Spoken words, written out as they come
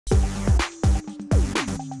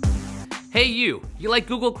Hey you like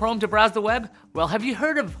Google Chrome to browse the web? Well, have you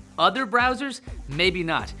heard of other browsers? Maybe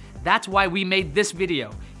not. That's why we made this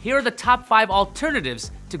video. Here are the top 5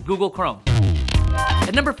 alternatives to Google Chrome.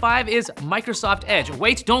 At number 5 is Microsoft Edge.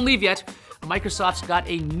 Wait, don't leave yet. Microsoft's got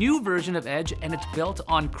a new version of Edge and it's built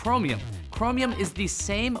on Chromium. Chromium is the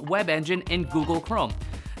same web engine in Google Chrome.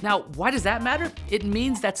 Now, why does that matter? It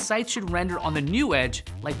means that sites should render on the new Edge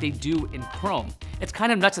like they do in Chrome. It's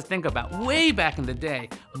kind of nuts to think about. Way back in the day,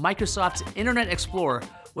 Microsoft's Internet Explorer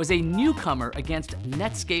was a newcomer against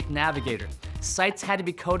Netscape Navigator. Sites had to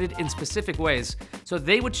be coded in specific ways so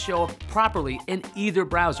they would show up properly in either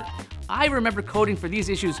browser. I remember coding for these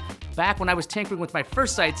issues back when I was tinkering with my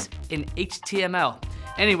first sites in HTML.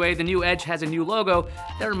 Anyway, the new Edge has a new logo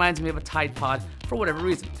that reminds me of a Tide Pod for whatever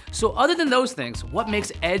reason. So other than those things, what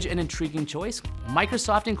makes Edge an intriguing choice?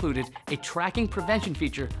 Microsoft included a tracking prevention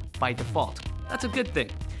feature by default. That's a good thing.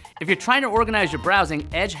 If you're trying to organize your browsing,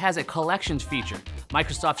 Edge has a collections feature.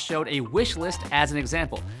 Microsoft showed a wish list as an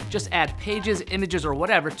example. Just add pages, images, or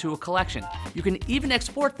whatever to a collection. You can even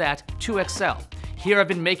export that to Excel. Here I've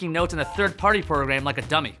been making notes in a third-party program like a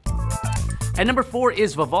dummy. At number 4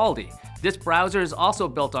 is Vivaldi. This browser is also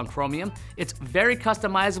built on Chromium. It's very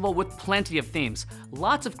customizable with plenty of themes.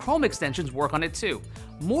 Lots of Chrome extensions work on it too.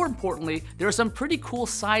 More importantly, there are some pretty cool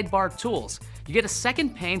sidebar tools. You get a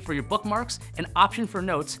second pane for your bookmarks, an option for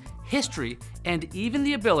notes, history, and even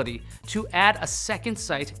the ability to add a second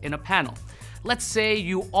site in a panel. Let's say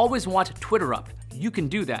you always want Twitter up. You can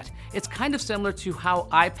do that. It's kind of similar to how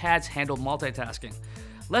iPads handle multitasking.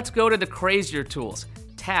 Let's go to the crazier tools.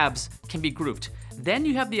 Tabs can be grouped. Then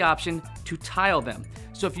you have the option to tile them.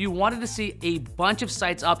 So if you wanted to see a bunch of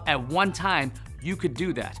sites up at one time, you could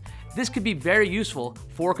do that. This could be very useful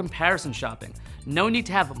for comparison shopping. No need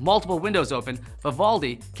to have multiple windows open.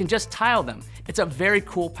 Vivaldi can just tile them. It's a very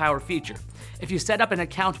cool power feature. If you set up an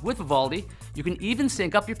account with Vivaldi, you can even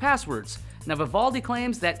sync up your passwords. Now, Vivaldi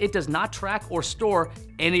claims that it does not track or store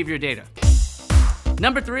any of your data.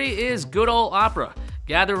 Number 3 is good old Opera.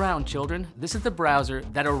 Gather around, children. This is the browser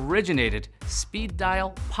that originated speed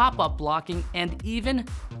dial, pop-up blocking, and even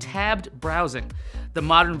tabbed browsing. The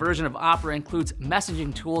modern version of Opera includes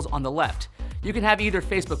messaging tools on the left. You can have either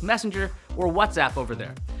Facebook Messenger or WhatsApp over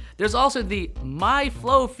there. There's also the My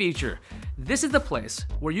Flow feature. This is the place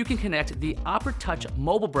where you can connect the Opera Touch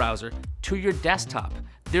mobile browser to your desktop.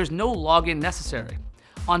 There's no login necessary.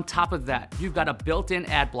 On top of that, you've got a built-in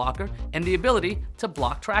ad blocker and the ability to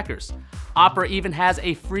block trackers. Opera even has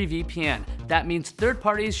a free VPN. That means third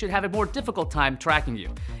parties should have a more difficult time tracking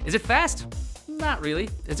you. Is it fast? Not really.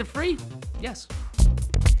 Is it free? Yes.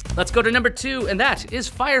 Let's go to number 2, and that is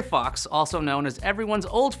Firefox, also known as everyone's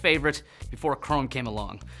old favorite before Chrome came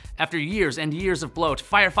along. After years and years of bloat,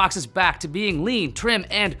 Firefox is back to being lean, trim,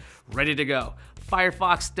 and ready to go.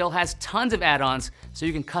 Firefox still has tons of add-ons, so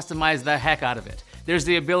you can customize the heck out of it. There's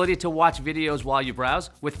the ability to watch videos while you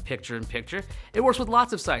browse with picture-in-picture. It works with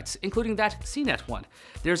lots of sites, including that CNET one.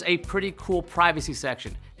 There's a pretty cool privacy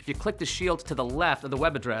section. If you click the shield to the left of the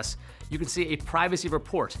web address, you can see a privacy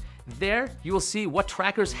report. There, you will see what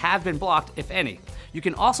trackers have been blocked, if any. You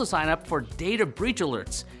can also sign up for data breach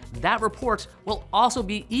alerts. That report will also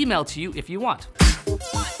be emailed to you if you want.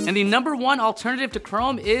 And the number 1 alternative to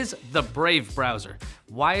Chrome is the Brave browser.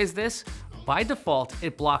 Why is this? By default,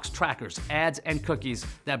 it blocks trackers, ads, and cookies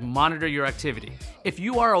that monitor your activity. If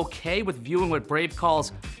you are okay with viewing what Brave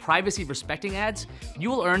calls privacy-respecting ads, you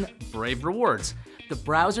will earn Brave rewards. The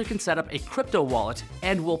browser can set up a crypto wallet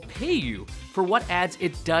and will pay you for what ads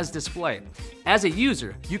it does display. As a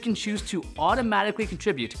user, you can choose to automatically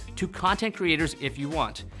contribute to content creators if you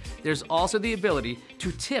want. There's also the ability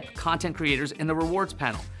to tip content creators in the rewards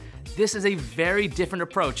panel. This is a very different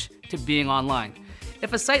approach to being online.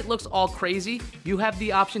 If a site looks all crazy, you have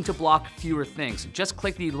the option to block fewer things. Just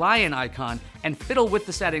click the lion icon and fiddle with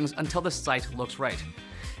the settings until the site looks right.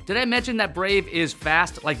 Did I mention that Brave is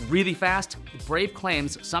fast, like really fast? Brave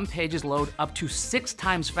claims some pages load up to 6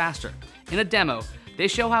 times faster. In a demo, they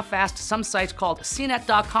show how fast some sites called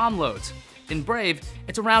CNET.com loads. In Brave,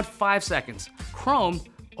 it's around 5 seconds. Chrome,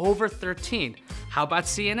 over 13. How about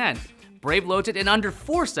CNN? Brave loads it in under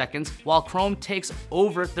 4 seconds, while Chrome takes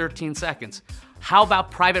over 13 seconds. How about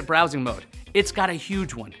private browsing mode? It's got a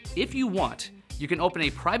huge one. If you want, you can open a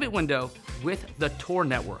private window with the Tor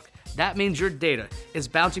network. That means your data is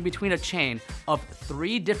bouncing between a chain of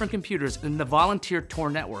 3 different computers in the volunteer Tor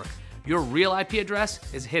network. Your real IP address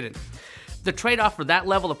is hidden. The trade-off for that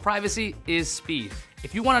level of privacy is speed.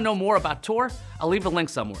 If you want to know more about Tor, I'll leave a link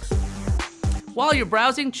somewhere. While you're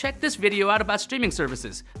browsing, check this video out about streaming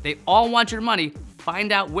services. They all want your money.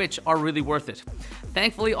 Find out which are really worth it.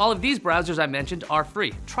 Thankfully, all of these browsers I mentioned are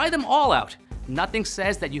free. Try them all out. Nothing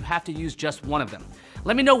says that you have to use just one of them.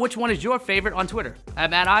 Let me know which one is your favorite on Twitter.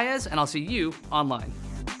 I'm Matt Ayaz, and I'll see you online.